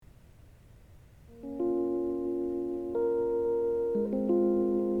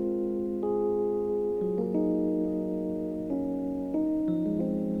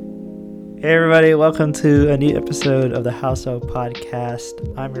Hey everybody, welcome to a new episode of the House O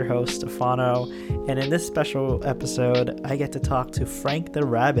Podcast. I'm your host, Stefano, and in this special episode, I get to talk to Frank the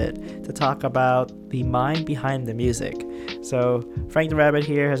Rabbit to talk about the mind behind the music. So, Frank the Rabbit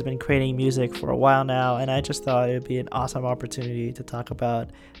here has been creating music for a while now, and I just thought it would be an awesome opportunity to talk about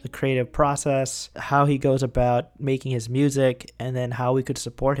the creative process, how he goes about making his music, and then how we could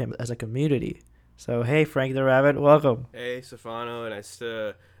support him as a community. So, hey Frank the Rabbit, welcome. Hey Stefano, nice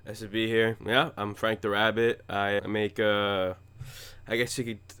to be here. Yeah, I'm Frank the Rabbit. I make I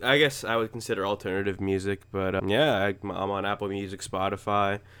guess I would consider alternative music, but I'm on Apple Music,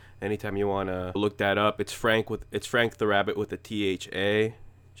 Spotify. Anytime you want to look that up, it's Frank the Rabbit with a THA,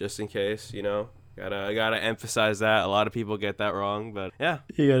 just in case, I gotta emphasize that. A lot of people get that wrong, but yeah.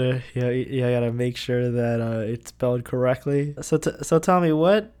 You gotta make sure that it's spelled correctly. So tell me,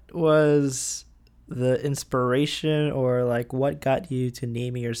 what was the inspiration, or like what got you to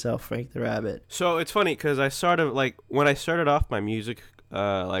naming yourself Frank the Rabbit? So it's funny because when I started off my music, when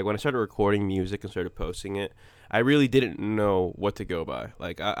I started recording music and started posting it, I really didn't know what to go by.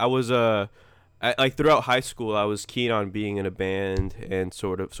 Like I was throughout high school, I was keen on being in a band, and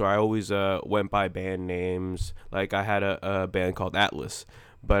so I always went by band names. Like I had a band called Atlas,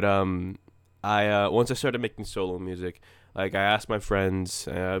 but once I started making solo music, like I asked my friends,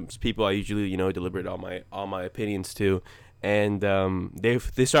 people I usually deliberate all my opinions to, and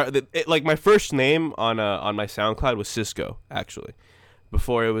they started like my first name on my SoundCloud was Cisco, actually.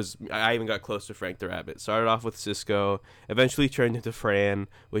 Before I even got close to Frank the Rabbit. Started off with Cisco, eventually turned into Fran,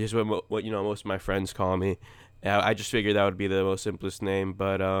 which is what most of my friends call me. I just figured that would be the most simplest name,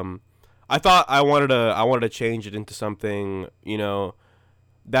 but I thought I wanted to change it into something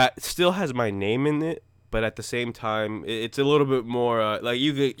that still has my name in it, but at the same time it's a little bit more like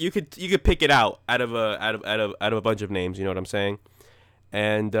you could pick it out of a bunch of names. You know what I'm saying?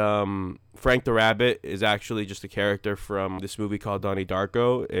 And Frank the Rabbit is actually just a character from this movie called Donnie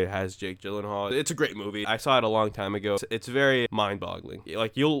Darko. It has Jake Gyllenhaal. It's a great movie. I saw it a long time ago. It's very mind-boggling.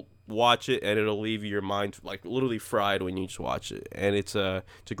 Like you'll watch it and it'll leave your mind like literally fried when you just watch it. And it's a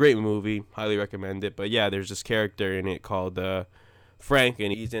great movie. Highly recommend it. But yeah, there's this character in it called Frank,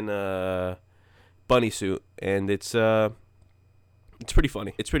 and he's in a bunny suit, and it's pretty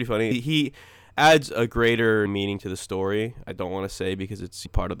funny. He adds a greater meaning to the story. I don't want to say because it's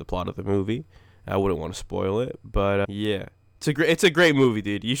part of the plot of the movie. I wouldn't want to spoil it, but yeah, it's a great movie,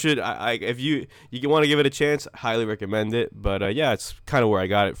 dude. You should, if you want to give it a chance, highly recommend it. But yeah, it's kind of where I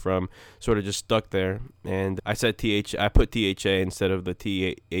got it from. Sort of just stuck there, and I put THA instead of the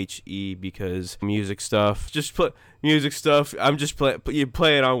THE because music stuff. Just put music stuff. I'm just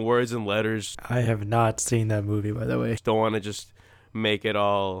playing on words and letters. I have not seen that movie, by the way. Don't want to just make it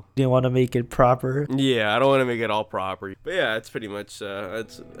all. You want to make it proper? Yeah, I don't want to make it all proper. But yeah, it's pretty much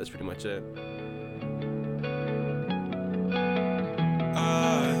that's pretty much it.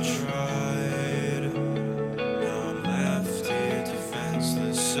 I tried. Now I'm left here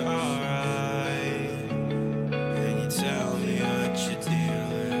defenseless. Alright. And you tell me what your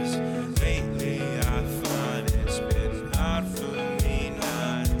deal is. Lately I find it's been hard for me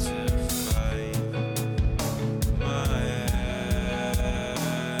not to fight my head.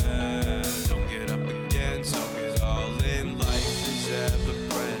 Don't get up against always all in life is ever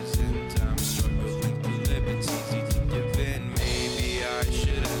present. I'm struggling to live, it's easy to give in. Maybe I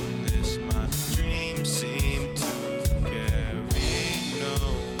should end this. My dreams seem to carry no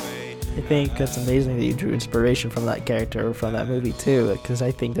way. I think it's amazing that you drew inspiration from that character, from that movie too, because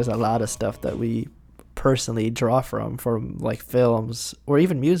I think there's a lot of stuff that we personally draw from like films or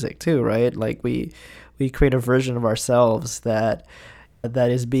even music too, right? Like we create a version of ourselves that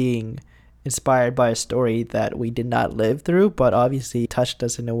is being inspired by a story that we did not live through, but obviously touched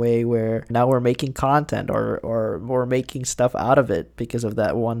us in a way where now we're making content or we're making stuff out of it because of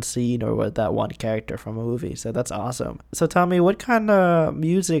that one scene or what that one character from a movie. So that's awesome. So tell me, what kind of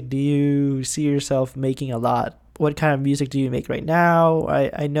music do you see yourself making a lot? What kind of music do you make right now?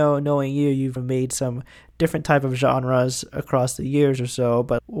 I know, knowing you've made some different type of genres across the years or so,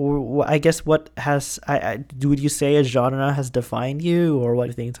 but I guess what has would you say a genre has defined you, or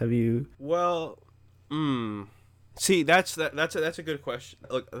what things have you? Well, see, that's a good question.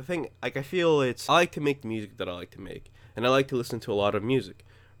 Look, the thing, like, I feel I like to make the music that I like to make, and I like to listen to a lot of music,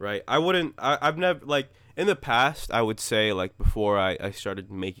 right? I've never, like, in the past, I would say, like, before I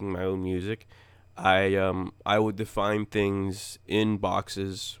started making my own music, I would define things in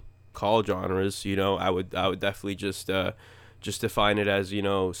boxes called genres. I would definitely just define it as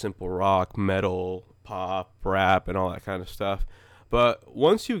simple rock, metal, pop, rap, and all that kind of stuff. But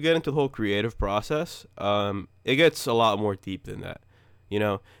once you get into the whole creative process, it gets a lot more deep than that. You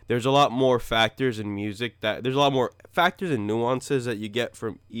know, there's a lot more factors in music there's a lot more factors and nuances that you get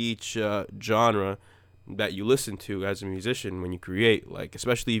from each genre that you listen to as a musician when you create. Like,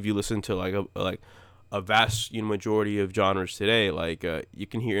 especially if you listen to a vast majority of genres today, like you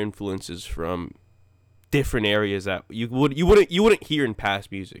can hear influences from different areas that you wouldn't hear in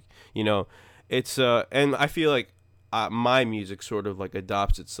past music. You know, it's and I feel like my music sort of like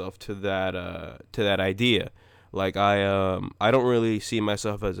adopts itself to that idea. Like I don't really see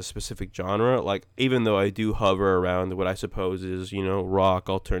myself as a specific genre. Like, even though I do hover around what I suppose is, rock,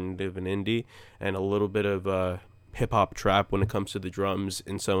 alternative, and indie, and a little bit of hip hop trap when it comes to the drums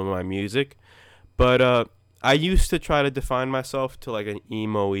in some of my music. But I used to try to define myself to like an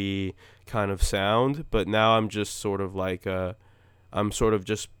emo-y kind of sound, but now I'm just sort of like I'm sort of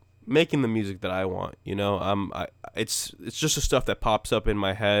just making the music that I want. It's just the stuff that pops up in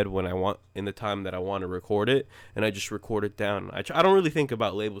my head when I want, in the time that I want to record it, and I just record it down. I don't really think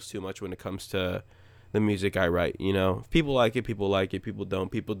about labels too much when it comes to the music I write. If people like it, people like it. People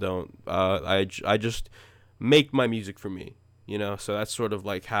don't. I just make my music for me. So that's sort of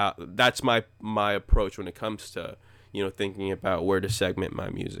like that's my approach when it comes to thinking about where to segment my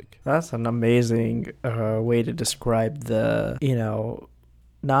music. That's an amazing way to describe the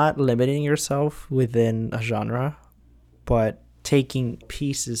not limiting yourself within a genre, but taking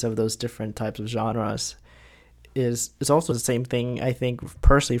pieces of those different types of genres is also the same thing, I think,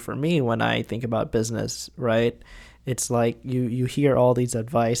 personally for me when I think about business, right? It's like you hear all these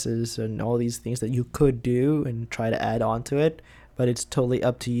advices and all these things that you could do and try to add on to it, but it's totally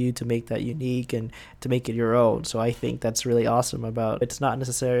up to you to make that unique and to make it your own. So I think that's really awesome about it's not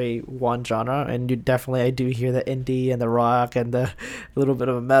necessarily one genre. And I do hear the indie and the rock and the little bit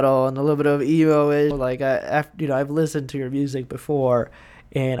of metal and a little bit of emo. Like I've listened to your music before,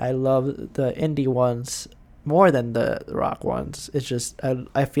 and I love the indie ones more than the rock ones. It's just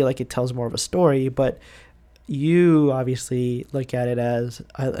I feel like it tells more of a story, but you obviously look at it as,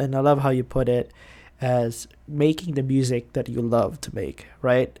 and I love how you put it, as making the music that you love to make,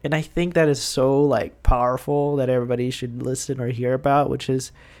 right? And I think that is so like powerful that everybody should listen or hear about, which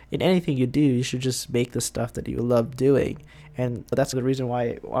is in anything you do, you should just make the stuff that you love doing. And that's the reason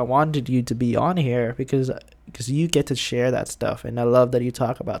why I wanted you to be on here, because you get to share that stuff. And I love that you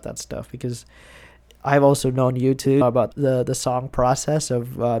talk about that stuff, because I've also known you too about the song process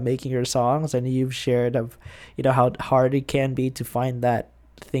of making your songs, and you've shared of how hard it can be to find that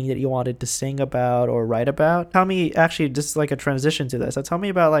thing that you wanted to sing about or write about. Tell me, actually, just like a transition to this, tell me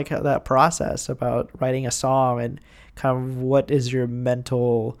about like that process about writing a song, and kind of what is your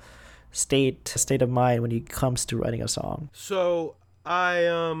mental state of mind when it comes to writing a song. So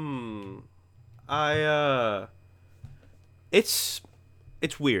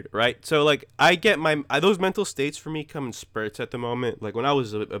it's weird, right? So like I get those mental states for me come in spurts at the moment. Like when I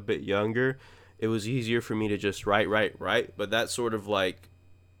was a bit younger, it was easier for me to just write, but that sort of like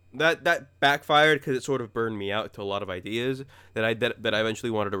that backfired, because it sort of burned me out to a lot of ideas that I eventually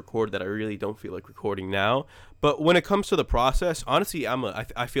wanted to record that I really don't feel like recording now. But when it comes to the process, honestly,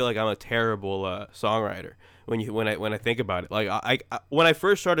 I feel like I'm a terrible songwriter when I think about it. Like I when I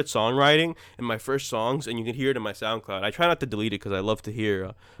first started songwriting and my first songs, and you can hear it in my SoundCloud, I try not to delete it because I love to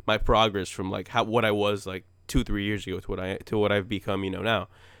hear my progress from like what I was like 2-3 years ago to what I've become now.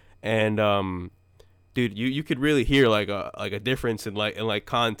 And dude, you could really hear like a difference in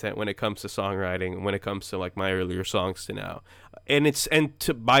content when it comes to songwriting, when it comes to like my earlier songs to now. And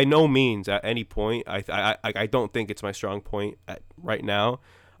to by no means at any point I don't think it's my strong point right now.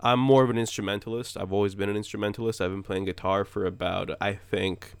 I'm more of an instrumentalist. I've always been an instrumentalist. I've been playing guitar for about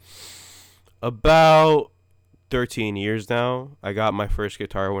 13 years now. I got my first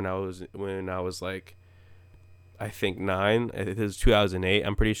guitar when I was like, I think 9. It was 2008.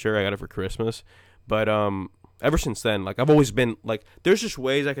 I'm pretty sure I got it for Christmas. But ever since then, like I've always been like, there's just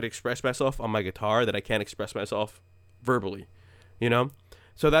ways I could express myself on my guitar that I can't express myself verbally,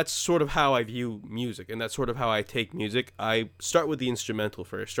 So that's sort of how I view music, and that's sort of how I take music. I start with the instrumental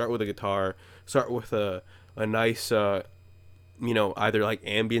first. Start with a guitar. Start with a nice either like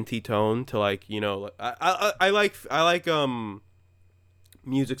ambient-y tone to like I like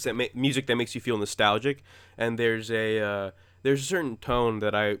music that makes you feel nostalgic, and there's a certain tone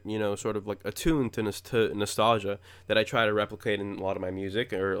that I sort of like attuned to nostalgia that I try to replicate in a lot of my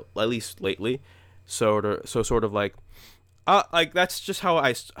music, or at least lately. Sort of like that's just how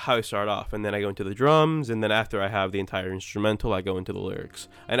I start off, and then I go into the drums, and then after I have the entire instrumental, I go into the lyrics.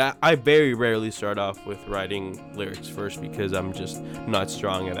 And I very rarely start off with writing lyrics first, because I'm just not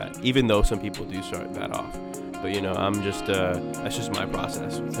strong at that, even though some people do start that off. But I'm just that's just my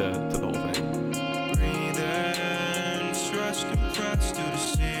process to the whole thing. Breathe in, trust shots to the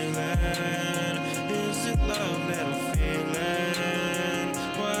ceiling. Is it love that I'm feeling?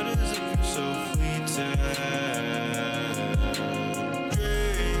 Why does it feel so fleeting?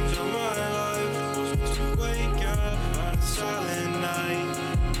 Dreams of my life force me to wake up on a silent night.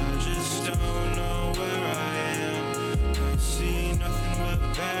 I just don't know where I am. I see nothing but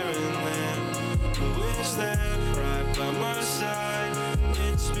barren land. Who is that right by my side?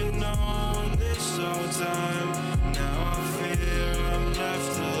 It's been known this whole time. Now I fear I'm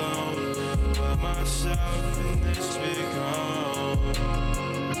left alone by myself in this big home.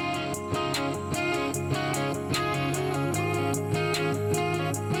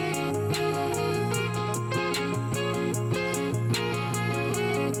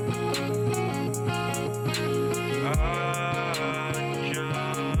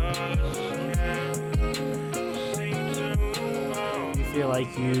 Feel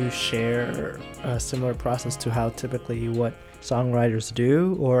like you share a similar process to how typically what songwriters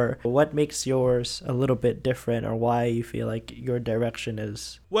do, or what makes yours a little bit different, or why you feel like your direction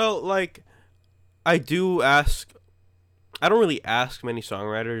is? Well, like, I don't really ask many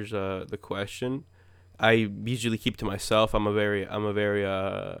songwriters the question. I usually keep to myself. I'm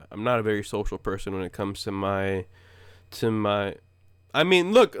not a very social person when it comes to my I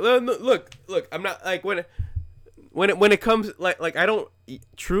mean, look, I'm not like when it comes like I don't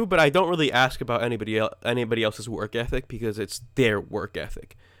true, but I don't really ask about anybody else's work ethic because it's their work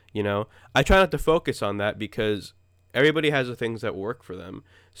ethic, you know. I try not to focus on that because everybody has the things that work for them.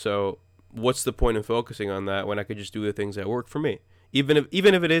 So what's the point of focusing on that when I could just do the things that work for me? Even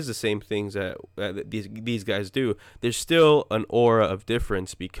if it is the same things that these guys do, there's still an aura of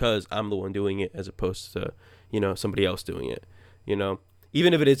difference because I'm the one doing it as opposed to, you know, somebody else doing it, you know.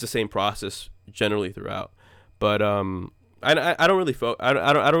 Even if it is the same process generally throughout. But I don't really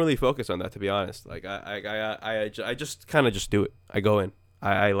I don't really focus on that, to be honest. Like I just kind of just do it. I go in.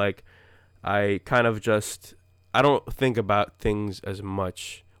 I kind of just I don't think about things as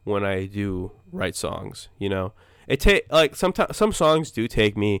much when I do write songs. You know, sometimes some songs do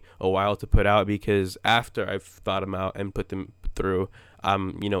take me a while to put out because after I've thought them out and put them through,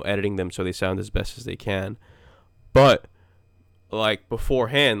 I'm editing them so they sound as best as they can. But like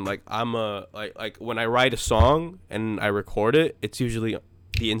beforehand, like I'm like when I write a song and I record it, it's usually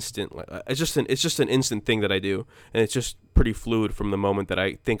the instant. Like it's just an instant thing that I do, and it's just pretty fluid from the moment that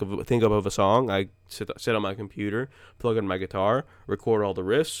I think of a song. I sit on my computer, plug in my guitar, record all the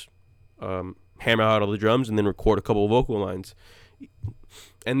riffs, hammer out all the drums, and then record a couple of vocal lines.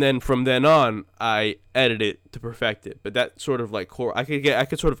 And then from then on, I edit it to perfect it. But that sort of like core, I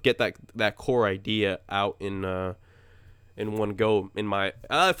could sort of get that core idea out in one go.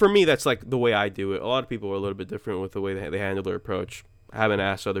 For me, that's like the way I do it. A lot of people are a little bit different with the way they handle their approach. I haven't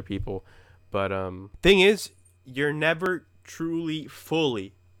asked other people, but thing is, you're never truly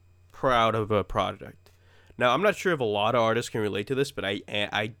fully proud of a project. Now, I'm not sure if a lot of artists can relate to this, but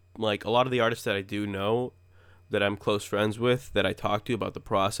I like a lot of the artists that I do know, that I'm close friends with, that I talk to about the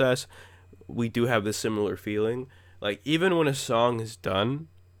process, we do have this similar feeling. Like, even when a song is done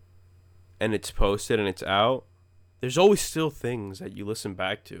and it's posted and it's out, there's always still things that you listen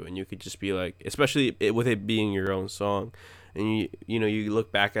back to and you could just be like, especially with it being your own song, and you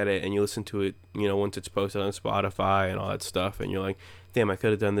look back at it and you listen to it, once it's posted on Spotify and all that stuff, and you're like, damn, I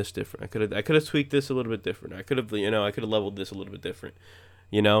could have done this different. I could have tweaked this a little bit different. I could have leveled this a little bit different,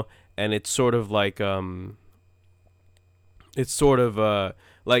 and it's sort of like it's sort of about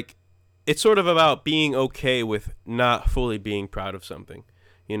being okay with not fully being proud of something,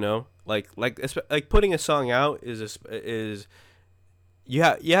 like putting a song out is you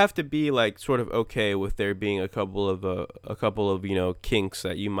have to be like sort of okay with there being a couple of kinks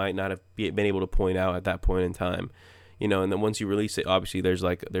that you might not have been able to point out at that point in time, and then once you release it, obviously there's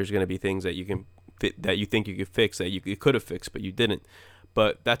going to be things that you think you could fix that you could have fixed but you didn't.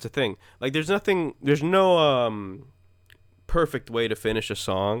 But that's the thing, like there's no perfect way to finish a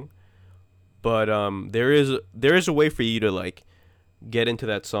song, but there is a way for you to like get into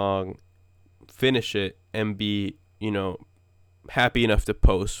that song, finish it, and be happy enough to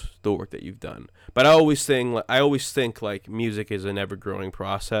post the work that you've done. But I always think like music is an ever growing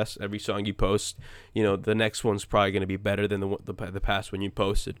process. Every song you post, the next one's probably going to be better than the past one you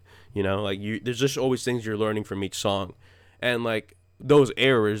posted. There's just always things you're learning from each song, and like those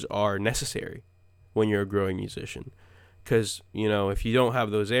errors are necessary when you're a growing musician. Because, if you don't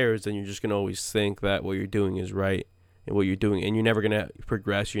have those errors, then you're just going to always think that what you're doing is right and what you're doing. And you're never going to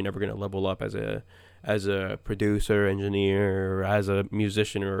progress. You're never going to level up as a producer, engineer, or as a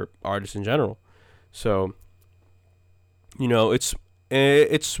musician or artist in general. So, it's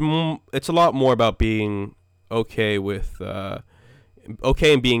a lot more about being okay with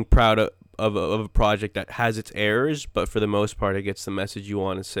okay in being proud of a project that has its errors, but for the most part, it gets the message you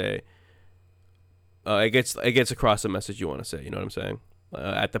want to say. It gets across the message you want to say. You know what I'm saying?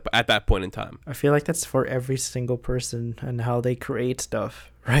 At that point in time. I feel like that's for every single person and how they create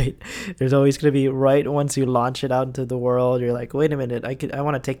stuff, right? There's always going to be, right, once you launch it out into the world, you're like, wait a minute, I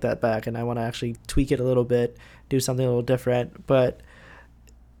want to take that back and I want to actually tweak it a little bit, do something a little different. But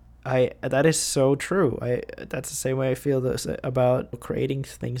that is so true. That's the same way I feel this about creating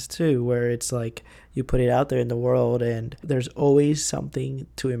things too, where it's like you put it out there in the world and there's always something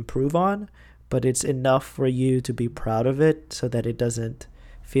to improve on, but it's enough for you to be proud of it so that it doesn't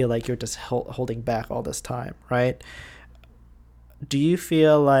feel like you're just holding back all this time, right? Do you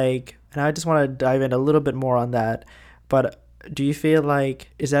feel like, and I just want to dive in a little bit more on that, but do you feel like,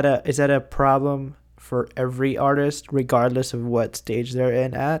 is that a problem for every artist, regardless of what stage they're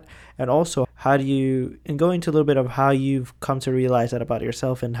in at? And also, how do you, and go into a little bit of how you've come to realize that about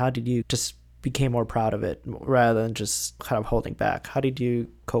yourself, and how did you just became more proud of it rather than just kind of holding back? How did you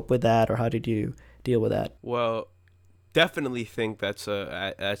cope with that, or how did you deal with that? Well, definitely think that's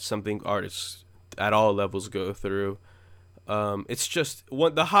something artists at all levels go through. It's just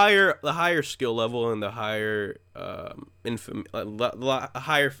the higher skill level and the higher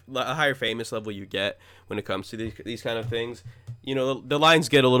higher famous level you get when it comes to these kind of things, you know, the lines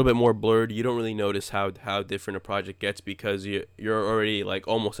get a little bit more blurred. You don't really notice how different a project gets because you're already like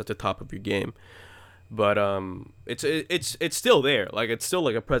almost at the top of your game. But it's still there. Like, it's still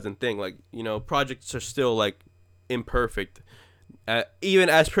like a present thing. Like, you know, projects are still like imperfect. Even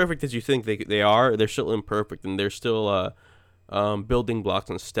as perfect as you think they are, they're still imperfect, and they're still building blocks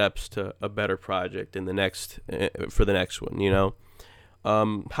and steps to a better project in the next for the next one. You know,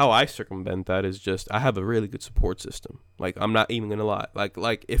 how I circumvent that is just I have a really good support system. Like, I'm not even gonna lie.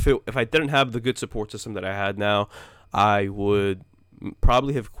 Like if I didn't have the good support system that I had now, I would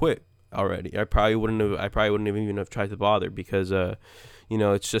probably have quit already. I probably wouldn't have even have tried to bother, because you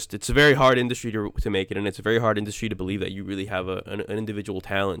know, it's a very hard industry to make it, and it's a very hard industry to believe that you really have an individual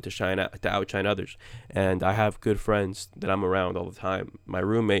talent to outshine others. And I have good friends that I'm around all the time. My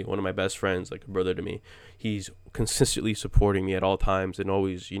roommate, one of my best friends, like a brother to me, he's consistently supporting me at all times, and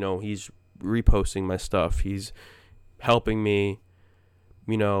always, you know, he's reposting my stuff. He's helping me,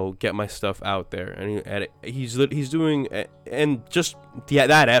 you know, get my stuff out there, and he's doing, and just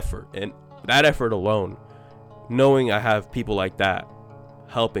that effort alone, knowing I have people like that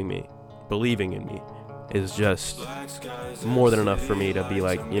helping me, believing in me, is just more than enough for me to be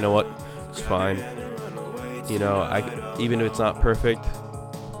like, you know what, it's fine. You know, even if it's not perfect,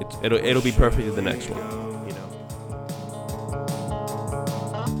 it'll be perfect in the next one. You know.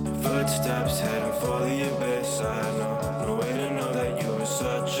 Footsteps heading for the abyss. I know no way to know that you were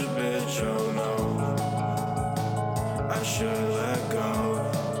such a bitch. Oh no, I should let go.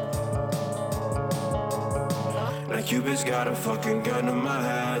 Like Cupid's got a fucking gun in my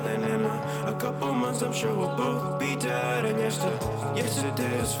head, and in a couple months I'm sure we'll both be dead. And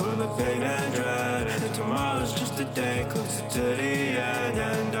yesterday is full of pain and dread, and tomorrow's just a day closer to the end.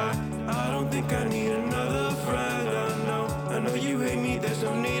 And I don't think I need another friend. I know you hate me, there's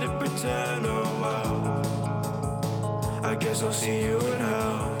no need to pretend. Oh wow, I guess I'll see you in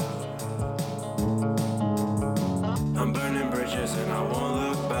hell. I'm burning bridges and I won't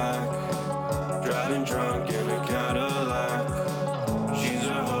look back. Driving drunk in a Cadillac. She's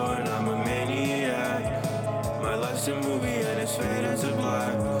a whore and I'm a maniac. My life's a movie and it's fading to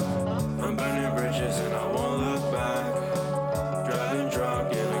black. I'm burning bridges and I won't look back. Driving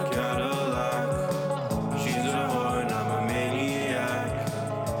drunk in a Cadillac. She's a whore and I'm a maniac.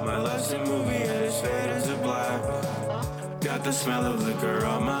 My life's a movie and it's fading to black. Got the smell of liquor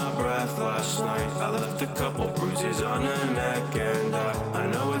on my breath last night. I left a couple bruises on her neck, and I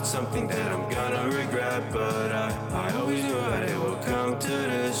know it's something that I'm gonna regret, but I always knew that it would come to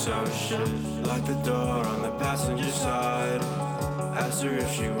this. Oh shit, locked the door on the passenger side. Asked her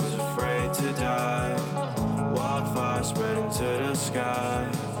if she was afraid to die. Wildfire spreading to the sky.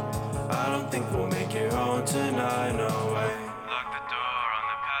 I don't think we'll make it home tonight, no way. Lock the door on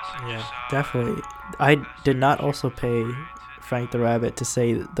the passenger side. Yeah, definitely. I did not also pay Frank the Rabbit to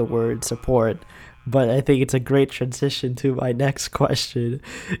say the word support, but I think it's a great transition to my next question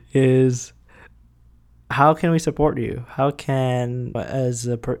is, how can we support you? How can, as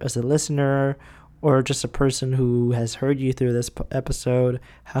a listener or just a person who has heard you through this episode,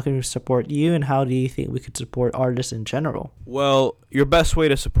 how can we support you, and how do you think we could support artists in general? Well, your best way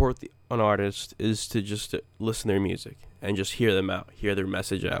to support an artist is to just listen to their music and just hear them out, hear their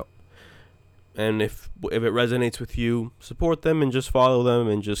message out. And if it resonates with you, support them and just follow them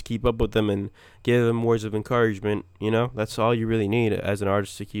and just keep up with them and give them words of encouragement. That's all you really need as an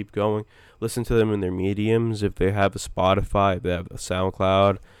artist to keep going. Listen to them in their mediums. If they have a Spotify, if they have a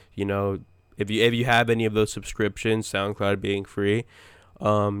SoundCloud, if you have any of those subscriptions, SoundCloud being free,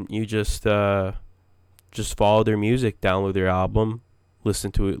 you just follow their music, download their album,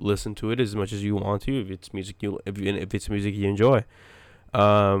 listen to it as much as you want to. If it's music if it's music you enjoy.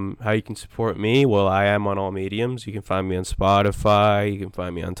 How you can support me? Well, I am on all mediums. You can find me on Spotify. You can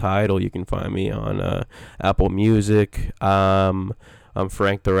find me on Tidal. You can find me on Apple Music. I'm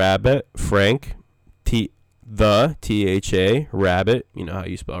Frank the Rabbit. Frank, THA Rabbit. You know how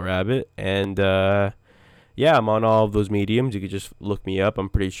you spell rabbit. And yeah, I'm on all of those mediums. You could just look me up. I'm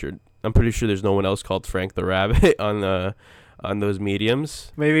pretty sure there's no one else called Frank the Rabbit on those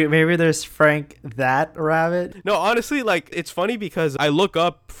mediums. Maybe there's Frank that Rabbit. No, honestly, it's funny because I look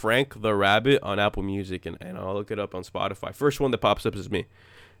up Frank the Rabbit on Apple Music and I'll look it up on Spotify. First one that pops up is me.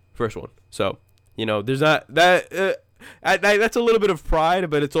 First one. So, there's not that that's a little bit of pride,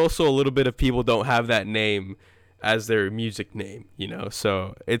 but it's also a little bit of people don't have that name as their music name,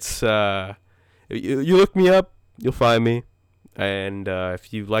 So it's you look me up, you'll find me. And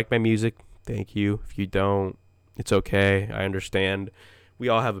if you like my music, thank you. If you don't, it's okay. I understand. We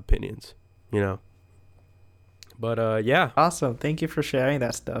all have opinions, But yeah. Awesome. Thank you for sharing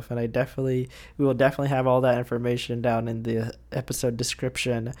that stuff. And we will definitely have all that information down in the episode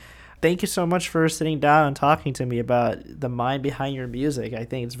description. Thank you so much for sitting down and talking to me about the mind behind your music. I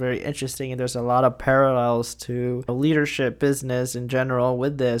think it's very interesting, and there's a lot of parallels to leadership, business in general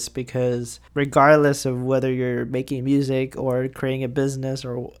with this, because regardless of whether you're making music or creating a business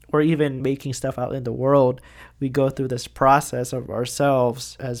or even making stuff out in the world, we go through this process of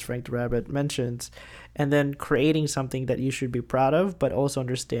ourselves, as Frank the Rabbit mentions, and then creating something that you should be proud of, but also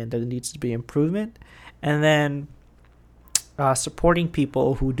understand that it needs to be improvement. And then supporting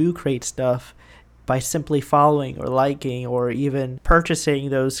people who do create stuff by simply following or liking or even purchasing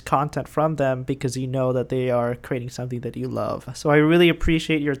those content from them because you know that they are creating something that you love. So I really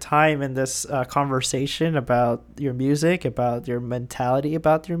appreciate your time in this conversation about your music, about your mentality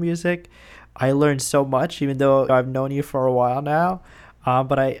about your music. I learned so much, even though I've known you for a while now.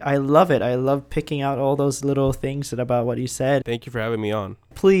 But I love it. I love picking out all those little things about what you said. Thank you for having me on.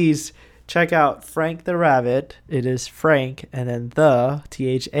 Please check out Frank the Rabbit. It is Frank and then the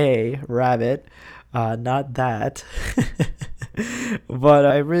THA Rabbit, not that. But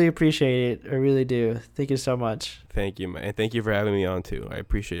I really appreciate it. I really do. Thank you so much. Thank you, man. And thank you for having me on too. I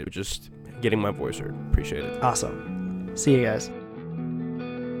appreciate it. Just getting my voice heard. Appreciate it. Awesome. See you guys.